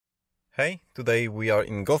Hey, today we are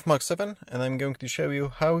in Golf MK7 and I'm going to show you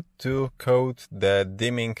how to code the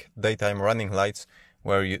dimming daytime running lights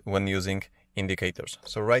when using indicators.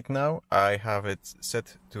 So right now I have it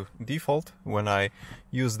set to default. When I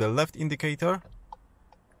use the left indicator,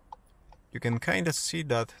 you can kind of see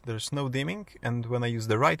that there's no dimming, and when I use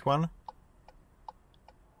the right one,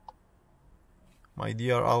 my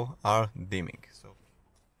DRL are dimming.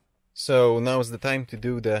 So now is the time to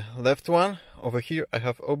do the left one. Over here I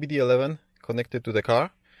have OBD11 connected to the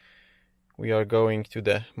car. We are going to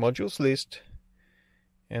the modules list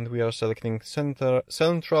and we are selecting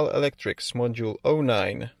Central Electrics module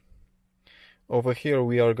 09. Over here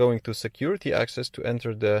we are going to security access to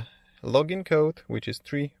enter the login code, which is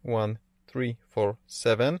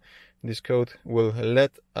 31347. This code will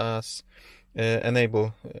let us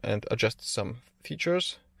enable and adjust some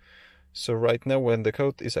features. So right now, when the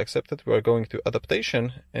code is accepted, we are going to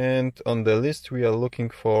adaptation, and on the list we are looking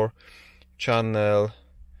for channel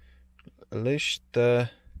Lichte2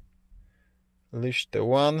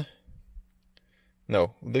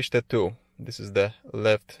 This is the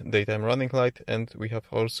left daytime running light, and we have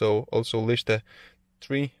also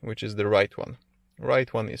Lichte3, which is the right one.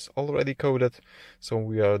 Right one is already coded, so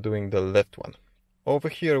we are doing the left one. Over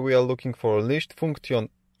here we are looking for Lichtfunction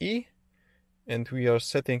E, and we are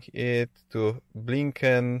setting it to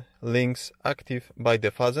Blinken links active by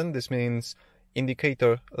the Phasen. This means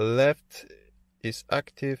indicator left is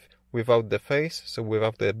active without the phase, so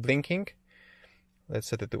without the blinking. Let's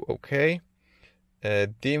set it to OK.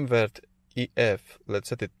 Dimwert EF, let's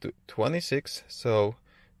set it to 26, so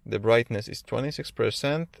the brightness is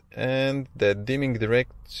 26%, and the dimming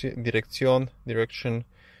direction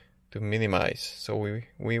to minimize. So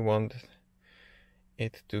we want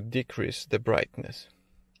it to decrease the brightness.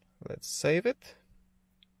 Let's save it,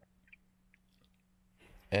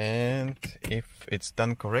 and if it's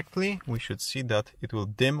done correctly, we should see that it will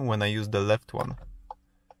dim when I use the left one,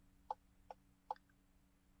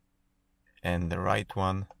 and the right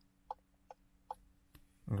one.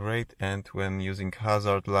 Great. And when using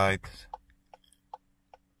hazard light,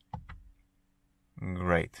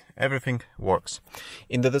 great, everything works.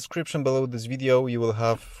 In the description below this video you will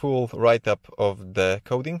have full write-up of the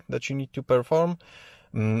coding that you need to perform.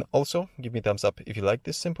 Also, give me a thumbs up if you like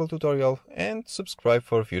this simple tutorial and subscribe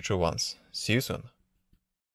for future ones. See you soon.